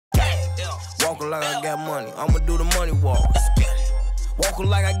Walking like I got money, I'ma do the money walk. Walking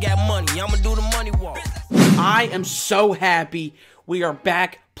like I got money, I'ma do the money walk. I am so happy we are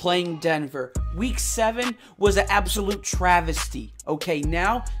back playing Denver. Week 7 was an absolute travesty. Okay,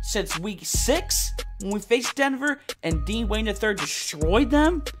 now, since week 6, when we faced Denver and Dean Wayne III destroyed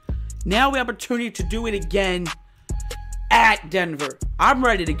them, now we have the opportunity to do it again at Denver. I'm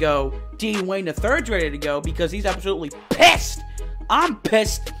ready to go. Dean Wayne III's ready to go because he's absolutely pissed. I'm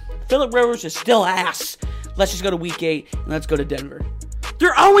pissed. Phillip Rivers is still ass. Let's just go to week 8 and let's go to Denver.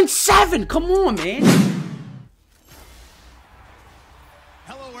 They're 0-7. Come on, man.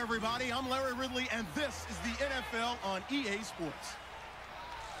 Hello, everybody. I'm Larry Ridley, and this is the NFL on EA Sports.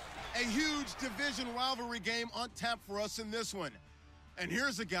 A huge division rivalry game on tap for us in this one. And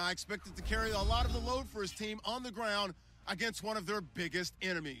here's a guy expected to carry a lot of the load for his team on the ground against one of their biggest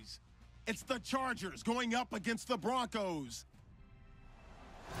enemies. It's the Chargers going up against the Broncos.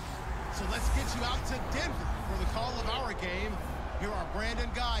 So let's get you out to Denver for the call of our game. Here are Brandon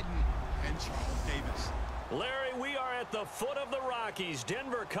Guyton and Charles Davis. Larry, we are at the foot of the Rockies,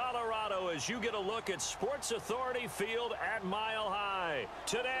 Denver, Colorado, as you get a look at Sports Authority Field at Mile High.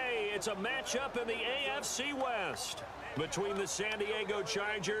 Today, it's a matchup in the AFC West between the San Diego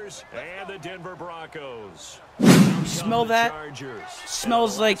Chargers and the Denver Broncos. You smell that?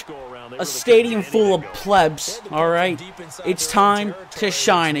 Smells like a stadium full of plebs, alright? It's time to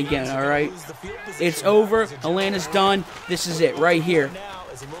shine again, alright? It's over. Atlanta's done. This is it right here.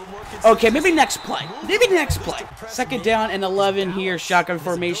 Okay, maybe next play. Maybe next play. 2nd down and 11 here. Shotgun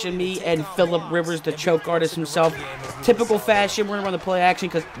formation. Me and Phillip Rivers, the choke artist himself. Typical fashion. We're going to run the play action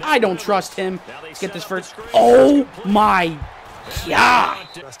because I don't trust him. Let's get this first. Oh, my God.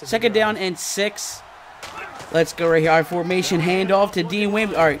 2nd down and 6. Let's go right here. Our formation handoff to Dean Wayne.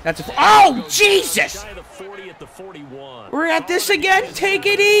 All right, that's a... Oh, Jesus! We're at this again? Take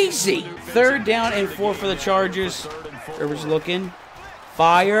it easy. 3rd down and 4 for the Chargers. Rivers looking.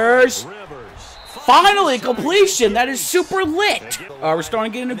 Fires. Finally, completion. That is super lit. We're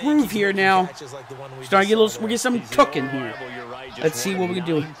starting to get in a groove here now. We're starting to get a little... We're getting some cooking here. Let's see what we can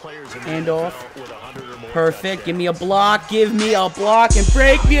do. Handoff. Perfect. Give me a block. Give me a block and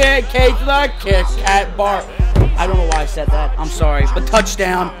break me a cake the kick at bar. I don't know why I said that. I'm sorry. But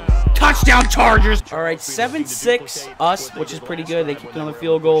touchdown. Touchdown, Chargers. All right, 7-6 us, which is pretty good. They keep another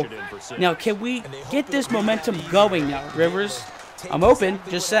field goal. Now, can we get this momentum going now, Rivers? I'm open.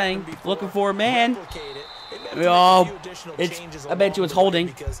 Just saying. Looking for a man. Oh, I bet you it's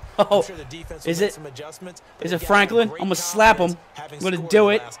holding. Oh, is it? Is it Franklin? I'm going to slap him. I'm going to do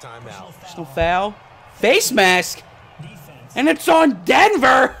it. There's no foul. Face mask. And it's on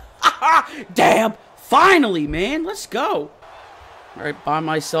Denver. Damn. Finally, man. Let's go. All right, by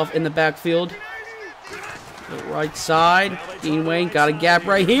myself in the backfield. The right side. Dean Wayne got a gap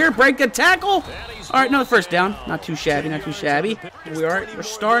right here. Break the tackle. All right, another first down. Not too shabby, not too shabby. We're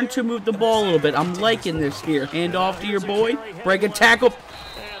starting to move the ball a little bit. I'm liking this here. Hand off to your boy. Break a tackle.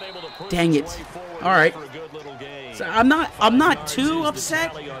 Dang it. All right. So I'm not too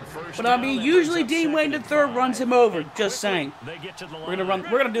upset, but I mean usually Dean Wayne III runs him over. Just saying. We're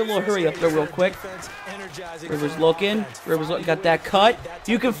gonna do a little hurry up there real quick. Rivers looking. Got that cut.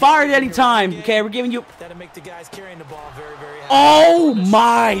 You can fire at any time. Okay, we're giving you. Oh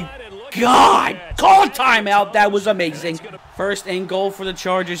my God! Call a timeout. That was amazing. 1st and goal for the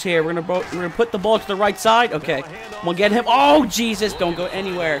Chargers here. We're gonna put the ball to the right side. Okay, we'll get him. Oh Jesus! Don't go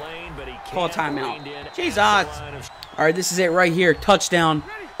anywhere. Call a timeout. Jesus. All right, this is it right here. Touchdown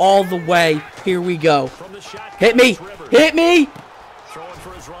all the way. Here we go. Hit me. Hit me.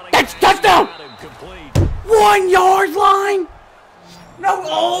 That's touchdown. 1 yard line. No.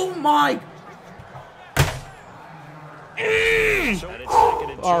 Oh, my.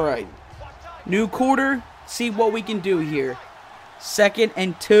 All right. New quarter. See what we can do here. 2nd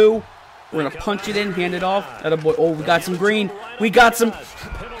and 2. We're going to punch it in, hand it off. Oh, we got some green. We got some...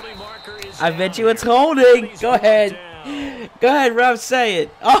 I bet you it's holding. Go ahead. Go ahead, Ralph, say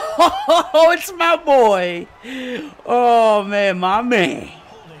it. Oh, it's my boy. Oh, man, my man.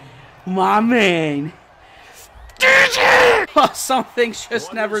 My man. Oh, some things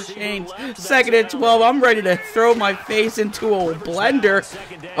just never change. 2nd and 12. I'm ready to throw my face into a blender.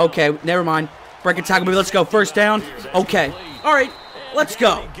 Okay, never mind. Break a tackle. Let's go. 1st down. Okay. All right. Let's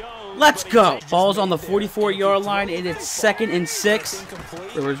go. Let's go. Ball's on the 44-yard line, and it's 2nd and 6.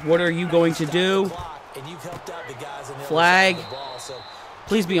 Rivers, what are you going to do? Flag.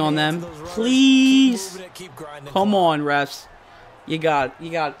 Please be on them. Please. Come on, refs. You got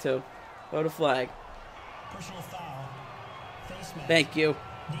it to. Go to flag. Thank you.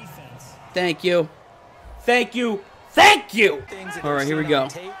 Thank you. Thank you. Thank you. All right, here we go.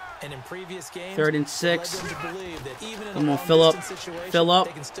 3rd and 6. Come on, fill up. Fill up.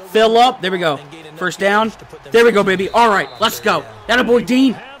 Fill up. There we go. First down. There we go, baby. All right, let's go. That a boy,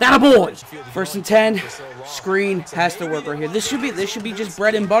 Dean. That a boy. 1st and 10. Screen has to work right here. This should be just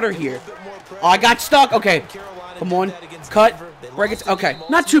bread and butter here. Oh, I got stuck. Okay. Come on. Cut. Break it. Okay.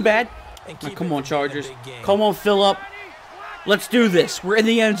 Not too bad. Now, come on, Chargers. Come on, fill up. Let's do this. We're in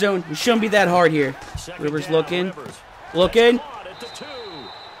the end zone. It shouldn't be that hard here. Rivers looking. Looking.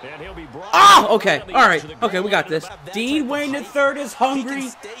 Ah, okay. All right. Okay, we got this. Dean Wayne III is hungry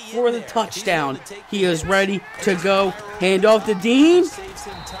for the touchdown. He is ready to go. Hand off to Dean.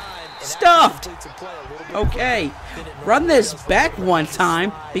 Stuffed. Okay. Run this back one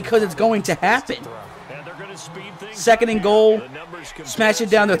time because it's going to happen. 2nd and goal. Smash it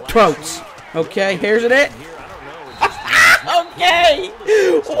down their throats. Okay, here's it. Okay.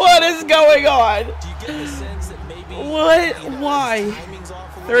 What is going on? What? Why?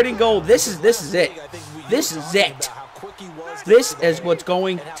 3rd and goal. This is it. This is it. This is what's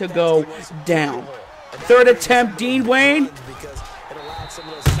going to go down. 3rd attempt, Dean Wayne.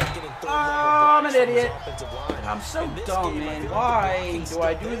 Oh, I'm an idiot. I'm so dumb, man. Why do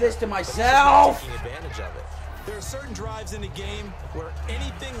I do this to myself? There are certain drives in the game where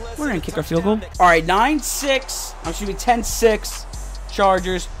anything less We're going to kick our field goal. All right, 9-6. I'm shooting 10-6.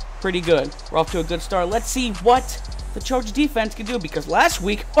 Chargers, pretty good. We're off to a good start. Let's see what the Chargers defense can do because last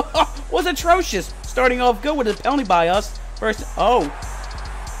week was atrocious. Starting off good with a penalty by us. First,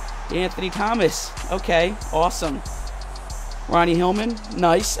 Anthony Thomas. Okay, awesome. Ronnie Hillman,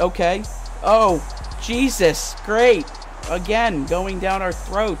 nice. Okay. Oh, Jesus, great. Again, going down our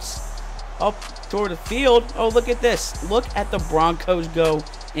throats. Up toward the field. Oh, look at this. Look at the Broncos go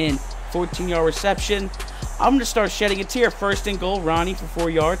in. 14-yard reception. I'm going to start shedding a tear. 1st and goal, Ronnie for 4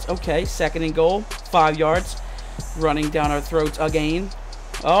 yards. Okay, 2nd and goal, 5 yards. Running down our throats again.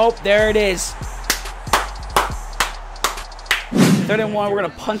 Oh, there it is. 3rd and 1, we're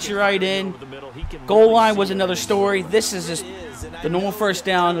going to punch it right in. Goal line was another story. This is just the normal 1st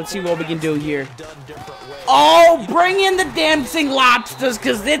down. Let's see what we can do here. Oh, bring in the dancing lobsters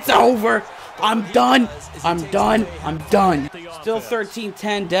because it's over. I'm done. I'm done. I'm done. Still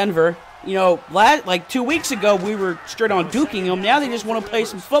 13-10 Denver. You know, like 2 weeks ago, we were straight on duking them. Now they just want to play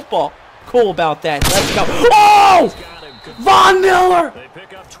some football. Cool about that. Let's go. Oh! Von Miller!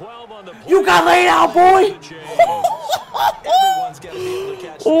 You got laid out, boy!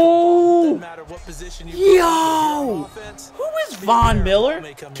 Oh! Yo! Who is Von Miller?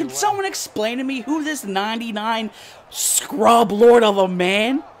 Can someone explain to me who this 99 scrub lord of a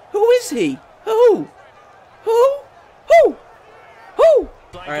man? Who is he? Who?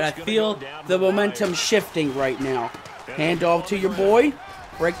 Alright, I feel the momentum shifting right now. Hand off to your boy.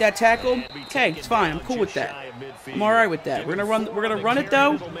 Break that tackle. Okay, it's fine. I'm cool with that. I'm all right with that. We're gonna run it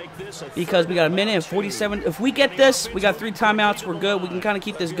though, because we got a minute and 47. If we get this, we got 3 timeouts. We're good. We can kind of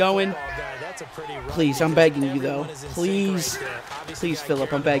keep this going. Please, I'm begging you though. Please,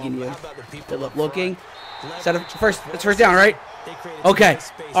 Philip, I'm begging you. Philip, looking. Is that it's first down, right? Okay.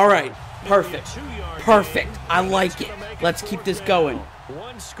 All right. Perfect. I like it. Let's keep this going.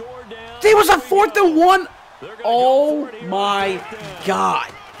 There was a 4th and 1. Oh my God.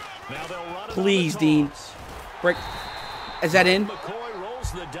 Please, Dean. Break. Is that in?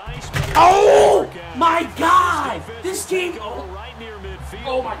 Oh my God. This team.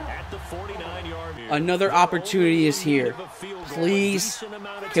 Oh my. Another opportunity is here. Please.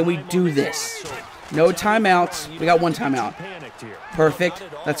 Can we do this? No timeouts. We got 1 timeout. Perfect.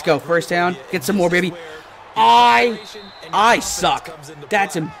 Let's go. 1st down. Get some more, baby. I suck.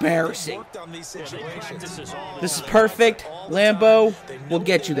 That's embarrassing. This is perfect. Lambeau will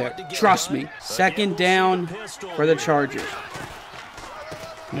get you there. Trust me. 2nd down for the Chargers.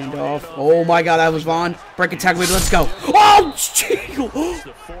 Hand off. Oh my God, that was Vaughn. Break a tackle, baby. Let's go. Oh,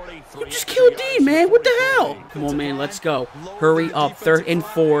 you just killed D, man. What the hell? Come on, man. Let's go. Hurry up. 3rd and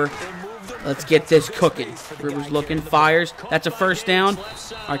 4. Let's get this cooking. Rivers looking. Fires. That's a 1st down. All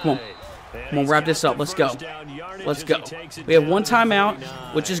right, come on. Come on, wrap this up. Let's go. Let's go. We have 1 timeout,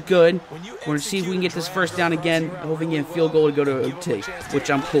 which is good. We're going to see if we can get this 1st down again. I hope we can get a field goal to go to OT, which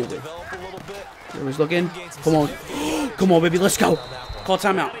I'm cool with. Rivers looking. Come on. Come on, baby. Let's go. Call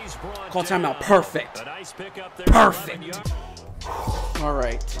timeout. Call timeout. Perfect. All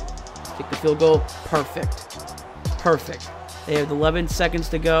right. Kick the field goal. Perfect. They have 11 seconds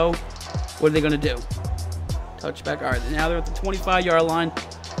to go. What are they going to do? Touchback. All right. Now they're at the 25-yard line.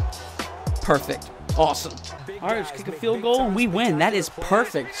 Perfect. Awesome. All right, let's kick a field goal and we win. That is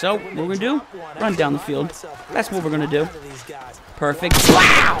perfect. So what we're going to do, run down the field. That's what we're going to do. Perfect.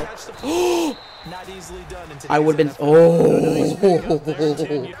 Wow! Not easily done in I would have been. Oh.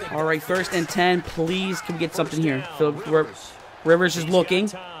 All right, 1st and 10. Please, can we get something here? Rivers is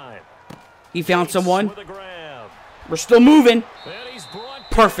looking. He found someone. We're still moving.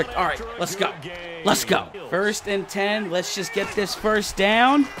 Perfect. All right, let's go. Let's go. 1st and 10. Let's just get this first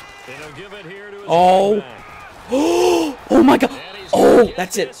down. Oh. Oh my God. Oh,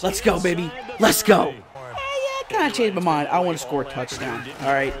 that's it. Let's go, baby. Let's go. I kind of changed my mind. I want to score a touchdown.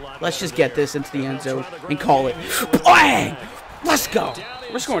 All right, let's just get this into the end zone and call it. Bang! Let's go.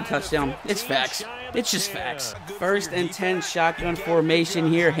 We're scoring a touchdown. It's facts. It's just facts. 1st and 10, shotgun formation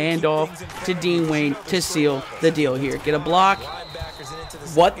here. Handoff to Dean Wayne to seal the deal here. Get a block.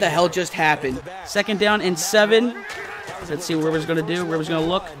 What the hell just happened? 2nd down and 7. Let's see what Rivers going to do. Rivers going to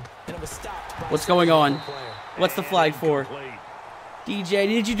look. What's going on? What's the flag for? DJ,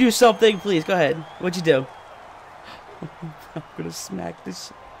 did you do something? Please, go ahead. What'd you do? I'm going to smack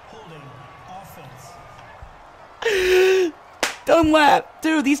this. Dunlap.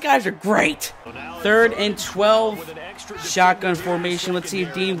 Dude, these guys are great. 3rd and 12. Shotgun formation. Let's see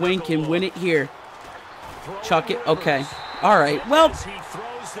if Dean Wayne can win it here. Chuck it. Okay. All right. Well,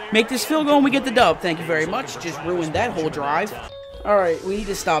 make this field goal and we get the dub. Thank you very much. Just ruined that whole drive. All right. We need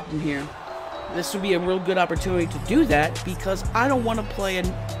to stop them here. This would be a real good opportunity to do that because I don't want to play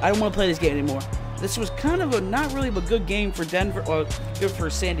this game anymore. This was kind of not really a good game for Denver or good for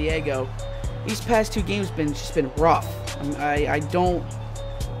San Diego. These past 2 games just been rough. I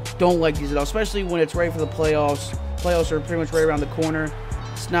don't like these at all, especially when it's right for the playoffs. Playoffs are pretty much right around the corner.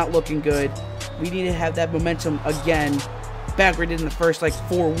 It's not looking good. We need to have that momentum again. Back we did in the first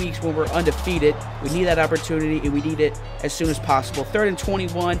 4 weeks when we're undefeated. We need that opportunity and we need it as soon as possible. 3rd and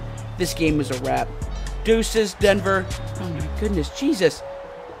 21. This game is a wrap. Deuces, Denver. Oh my goodness, Jesus.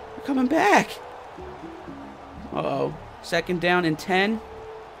 We're coming back. Uh-oh. 2nd down and 10.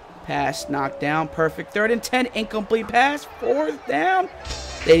 Pass, knocked down, perfect. 3rd and 10, incomplete pass. 4th down.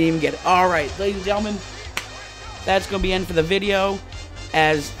 They didn't even get it. All right, ladies and gentlemen, that's going to be the end for the video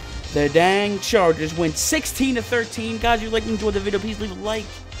as the dang Chargers win 16-13. Guys, if you enjoyed the video, please leave a like,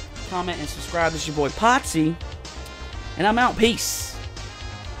 comment, and subscribe. This is your boy Pottsy, and I'm out. Peace.